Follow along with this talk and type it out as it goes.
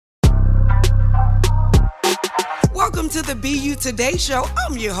to the Be You Today show.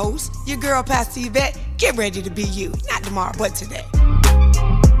 I'm your host, your girl, Pastor Yvette. Get ready to be you. Not tomorrow, but today.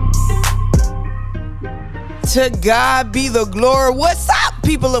 To God be the glory. What's up,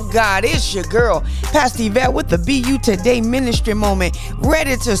 people of God? It's your girl, Pastor Yvette, with the Be You Today ministry moment,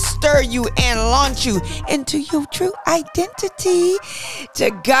 ready to stir you and launch you into your true identity.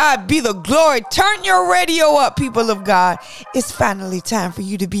 To God be the glory. Turn your radio up, people of God. It's finally time for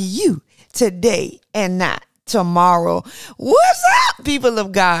you to be you today and not tomorrow. What's up, people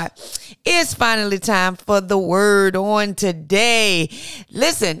of God? It's finally time for the word on today.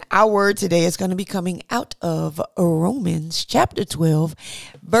 Listen, our word today is going to be coming out of Romans chapter 12,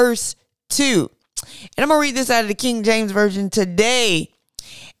 verse 2. And I'm going to read this out of the King James Version today.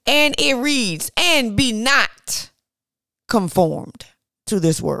 And it reads, "And be not conformed to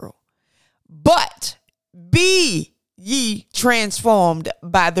this world, but be ye transformed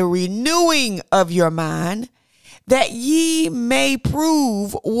by the renewing of your mind, that ye may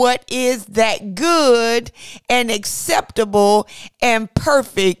prove what is that good and acceptable and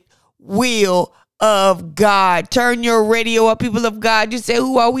perfect will of God." Turn your radio up, people of God. You say,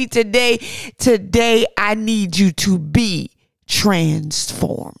 who are we today? Today, I need you to be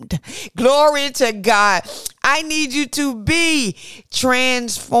transformed. Glory to God. I need you to be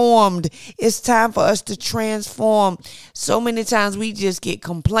transformed. It's time for us to transform. So many times we just get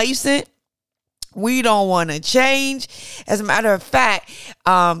complacent. We don't want to change. As a matter of fact,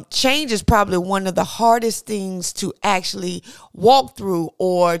 change is probably one of the hardest things to actually walk through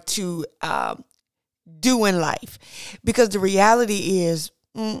or to do in life, because the reality is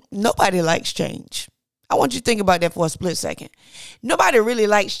nobody likes change. I want you to think about that for a split second. Nobody really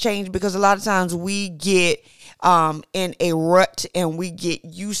likes change, because a lot of times we get in a rut and we get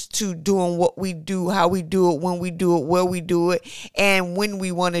used to doing what we do, how we do it, when we do it, where we do it, and when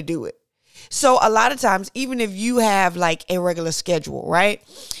we want to do it. So a lot of times, even if you have like a regular schedule, right,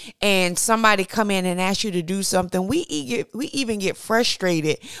 and somebody come in and ask you to do something, we even get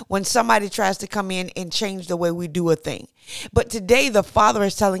frustrated when somebody tries to come in and change the way we do a thing. But today, the Father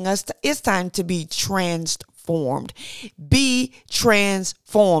is telling us it's time to be transformed. Be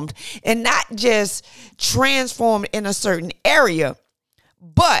transformed, and not just transformed in a certain area,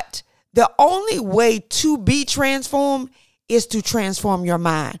 but the only way to be transformed is to transform your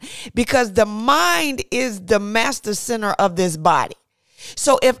mind, because the mind is the master center of this body.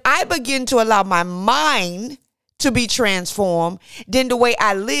 So if I begin to allow my mind to be transformed, then the way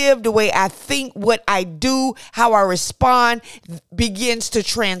I live, the way I think, what I do, how I respond begins to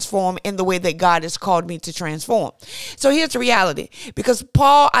transform in the way that God has called me to transform. So here's the reality, because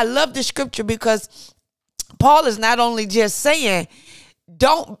I love the scripture, because Paul is not only just saying,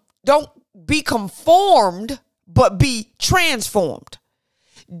 don't be conformed, but be transformed.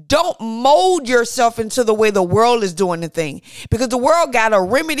 Don't mold yourself into the way the world is doing the thing, because the world got a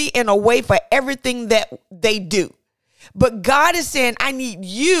remedy and a way for everything that they do. But God is saying, I need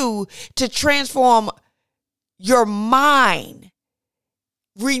you to transform your mind,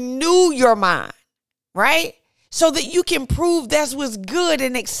 renew your mind, right? So that you can prove that's what's good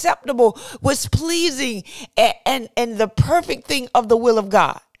and acceptable, what's pleasing, and the perfect thing of the will of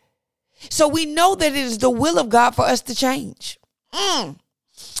God. So we know that it is the will of God for us to change. I'm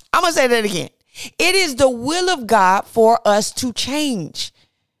going to say that again. It is the will of God for us to change.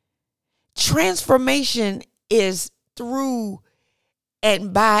 Transformation is through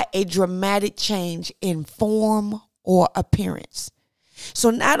and by a dramatic change in form or appearance.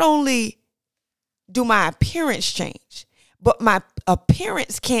 So not only do my appearance change, but my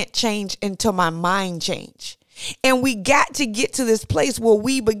appearance can't change until my mind change. And we got to get to this place where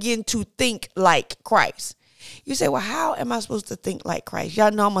we begin to think like Christ. You say, well, how am I supposed to think like Christ? Y'all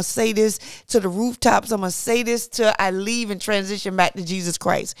know I'm going to say this to the rooftops. I'm going to say this till I leave and transition back to Jesus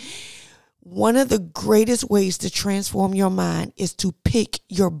Christ. One of the greatest ways to transform your mind is to pick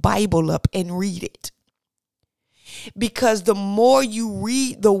your Bible up and read it. Because the more you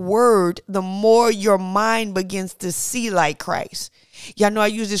read the word, the more your mind begins to see like Christ. Y'all know I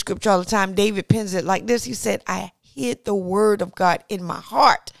use this scripture all the time. David pens it like this. He said, I hid the word of God in my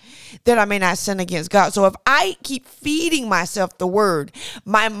heart that I may not sin against God. So if I keep feeding myself the word,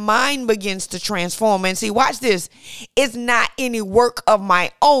 my mind begins to transform. And see, watch this. It's not any work of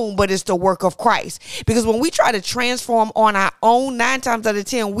my own, but it's the work of Christ. Because when we try to transform on our own, 9 times out of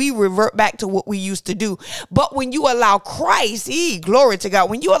 10, we revert back to what we used to do. But when you allow Christ, glory to God,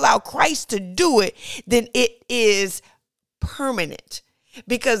 when you allow Christ to do it, then it is permanent,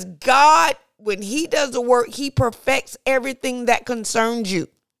 because God, when he does the work, he perfects everything that concerns you.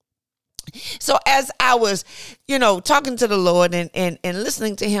 So as I was, talking to the Lord and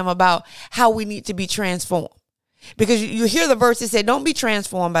listening to him about how we need to be transformed, Because you hear the verse that said, don't be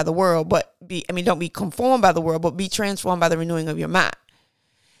transformed by the world, don't be conformed by the world, but be transformed by the renewing of your mind.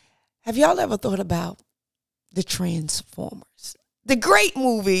 Have y'all ever thought about the Transformers? The great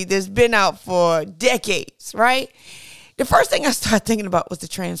movie that's been out for decades, right? The first thing I started thinking about was the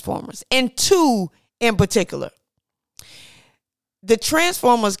Transformers, and two in particular. The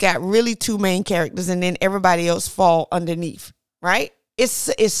Transformers got really two main characters, and then everybody else fall underneath, right?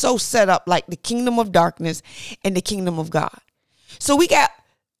 It's so set up like the kingdom of darkness and the kingdom of God. So we got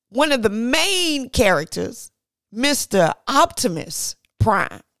one of the main characters, Mr. Optimus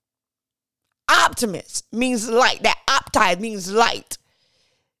Prime. Optimus means light. That opti means light.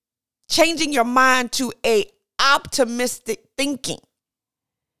 Changing your mind to a optimistic thinking.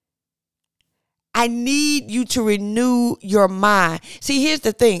 I need you to renew your mind. See, here's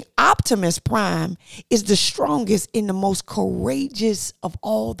the thing. Optimus Prime is the strongest and the most courageous of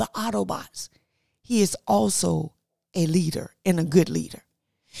all the Autobots. He is also a leader and a good leader.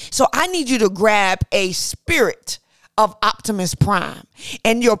 So I need you to grab a spirit of Optimus Prime.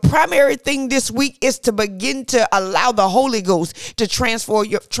 And your primary thing this week is to begin to allow the Holy Ghost to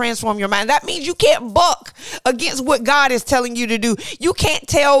transform your mind. That means you can't buck against what God is telling you to do. You can't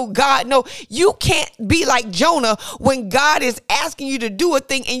tell God no. You can't be like Jonah when God is asking you to do a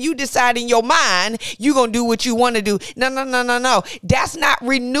thing and you decide in your mind you're going to do what you want to do. No. That's not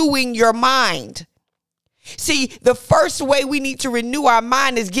renewing your mind. See, the first way we need to renew our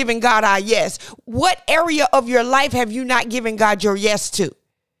mind is giving God our yes. What area of your life have you not given God your yes to?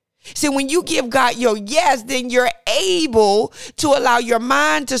 See, when you give God your yes, then you're able to allow your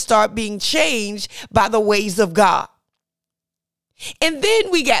mind to start being changed by the ways of God. And then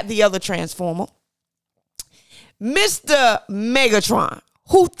we got the other transformer, Mr. Megatron,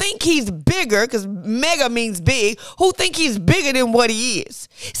 who think he's bigger, because mega means big, who think he's bigger than what he is.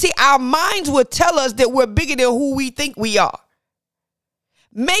 See, our minds will tell us that we're bigger than who we think we are.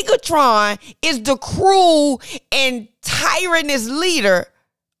 Megatron is the cruel and tyrannous leader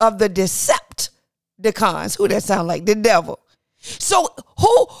of the Decepticons. Who that sound like? The devil. So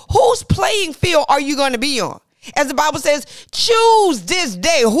whose playing field are you going to be on? As the Bible says, choose this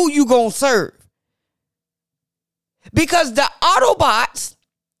day who you going to serve. Because the Autobots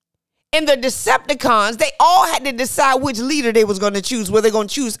and the Decepticons, they all had to decide which leader they was going to choose. Were they going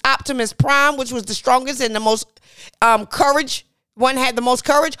to choose Optimus Prime, which was the strongest and the most courage, one had the most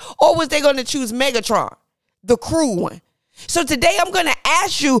courage, or was they going to choose Megatron, the cruel one? So today I'm going to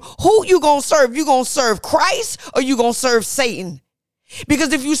ask you, who you going to serve? You going to serve Christ or you going to serve Satan?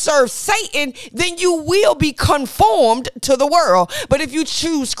 Because if you serve Satan, then you will be conformed to the world. But if you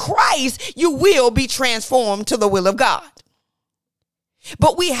choose Christ, you will be transformed to the will of God.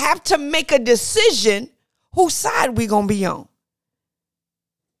 But we have to make a decision whose side we're going to be on.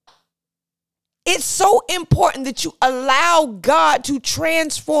 It's so important that you allow God to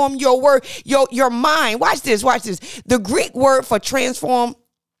transform your word, your mind. Watch this. The Greek word for transform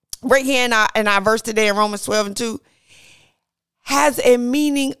right here in our verse today in Romans 12:2 has a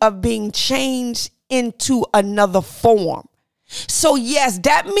meaning of being changed into another form. So yes,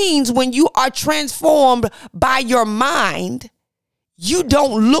 that means when you are transformed by your mind, you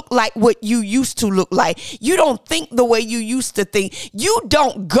don't look like what you used to look like. You don't think the way you used to think. You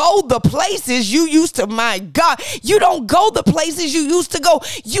don't go the places you used to, my God. You don't go the places you used to go.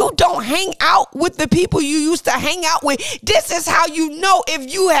 You don't hang out with the people you used to hang out with. This is how you know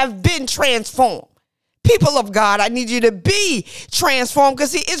if you have been transformed. People of God, I need you to be transformed, because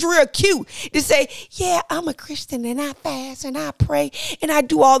see, it's real cute to say, yeah, I'm a Christian and I fast and I pray and I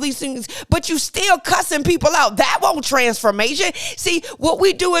do all these things, but you still cussing people out. That won't transformation. See, what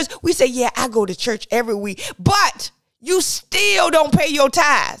we do is we say, yeah, I go to church every week, but you still don't pay your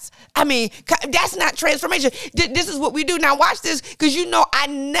tithes. I mean, that's not transformation. This is what we do. Now watch this, because you know I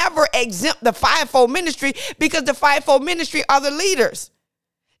never exempt the fivefold ministry, because the fivefold ministry are the leaders.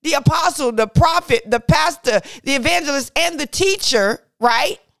 The apostle, the prophet, the pastor, the evangelist, and the teacher,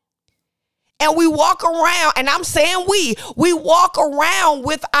 right? And we walk around, and I'm saying we walk around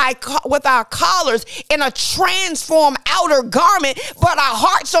with our collars in a transformed outer garment, but our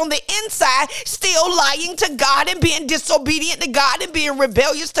hearts on the inside still lying to God and being disobedient to God and being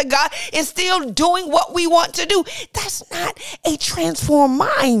rebellious to God and still doing what we want to do. That's not a transformed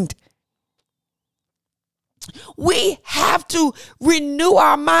mind. We have to renew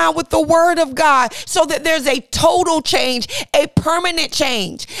our mind with the word of God so that there's a total change, a permanent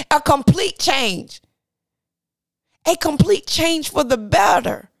change, a complete change for the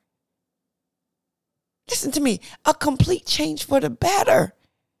better. Listen to me. A complete change for the better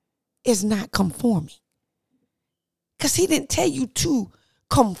is not conforming, because he didn't tell you to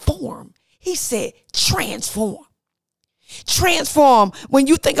conform. He said transform. Transform, when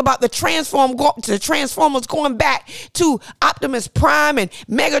you think about the Transformers going back to Optimus Prime and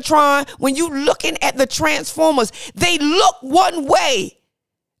Megatron, when you looking at the Transformers, they look one way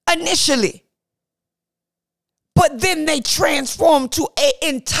initially, but then they transform to an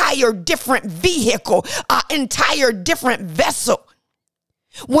entire different vehicle, an entire different vessel.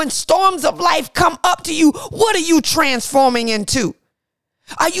 When storms of life come up to you, what are you transforming into?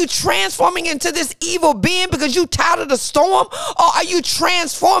 Are you transforming into this evil being because you tired of the storm? Or are you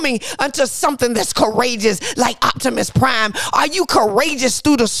transforming into something that's courageous like Optimus Prime? Are you courageous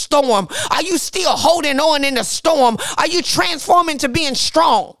through the storm? Are you still holding on in the storm? Are you transforming to being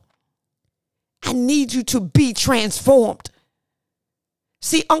strong? I need you to be transformed.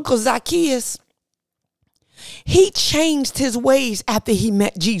 See, Uncle Zacchaeus, he changed his ways after he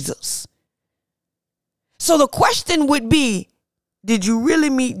met Jesus. So the question would be, did you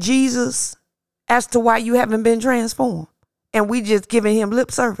really meet Jesus as to why you haven't been transformed? And we just giving him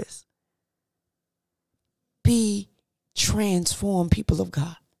lip service. Be transformed, people of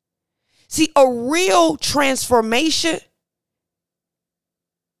God. See, a real transformation,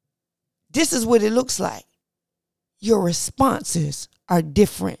 this is what it looks like. Your responses are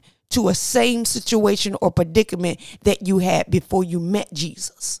different to a same situation or predicament that you had before you met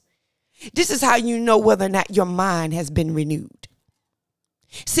Jesus. This is how you know whether or not your mind has been renewed.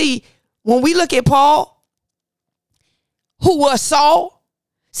 See, when we look at Paul, who was Saul,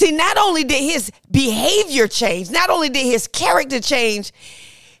 see, not only did his behavior change, not only did his character change,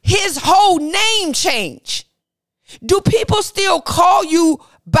 his whole name changed. Do people still call you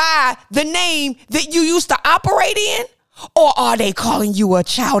by the name that you used to operate in? Or are they calling you a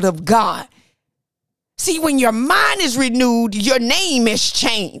child of God? See, when your mind is renewed, your name is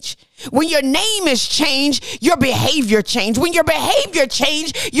changed. When your name is changed, your behavior changed. When your behavior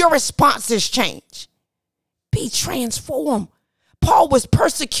changed, your responses change. Be transformed. Paul was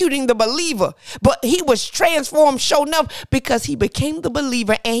persecuting the believer, but he was transformed, shown enough, because he became the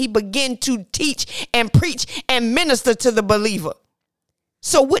believer and he began to teach and preach and minister to the believer.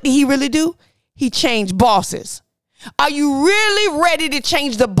 So what did he really do? He changed bosses. Are you really ready to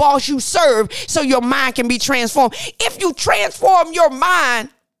change the boss you serve so your mind can be transformed? If you transform your mind,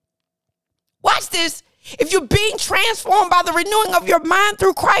 watch this. If you're being transformed by the renewing of your mind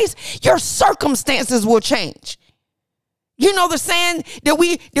through Christ, your circumstances will change. You know the saying that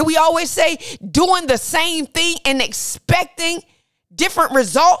we always say, doing the same thing and expecting different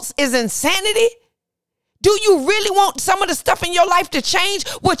results is insanity? Do you really want some of the stuff in your life to change?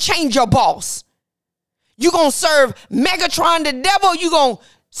 Well, change your boss. You're going to serve Megatron the devil. You're going to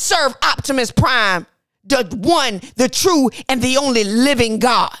serve Optimus Prime, the one, the true, and the only living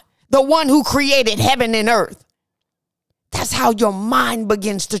God, the one who created heaven and earth. That's how your mind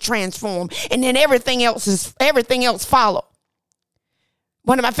begins to transform. And then everything else follow.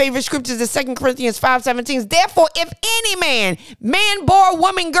 One of my favorite scriptures is 2 Corinthians 5:17. Therefore, if any man, boy,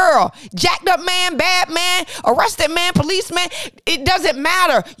 woman, girl, jacked up man, bad man, arrested man, policeman, it doesn't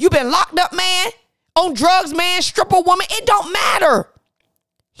matter. You've been locked up, man, on drugs, man, stripper woman, it don't matter.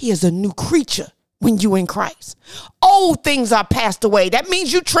 He is a new creature when you in Christ. Old things are passed away. That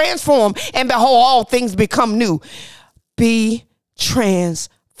means you transform, and behold, all things become new. Be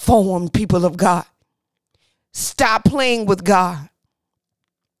transformed, people of God. Stop playing with God.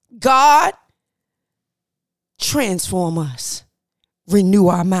 God, transform us. Renew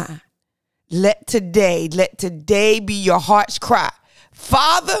our mind. Let today be your heart's cry.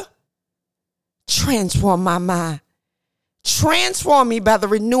 Father, transform my mind. Transform me by the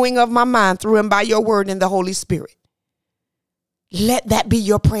renewing of my mind through and by your word and the Holy Spirit. Let that be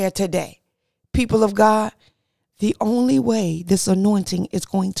your prayer today. People of God, the only way this anointing is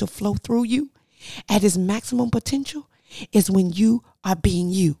going to flow through you at its maximum potential is when you are being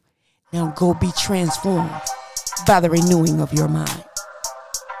you. Now go be transformed by the renewing of your mind.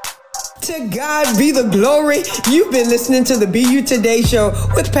 To God be the glory. You've been listening to the Be You Today show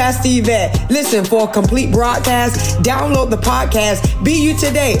with Pastor Yvette. Listen, for a complete broadcast, download the podcast Be You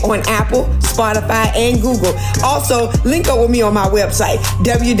Today on Apple, Spotify, and Google. Also, link up with me on my website,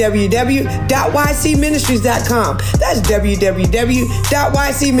 www.ycministries.com. That's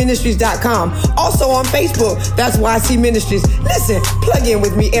www.ycministries.com. Also on Facebook, that's YC Ministries. Listen, plug in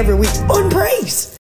with me every week on Praise.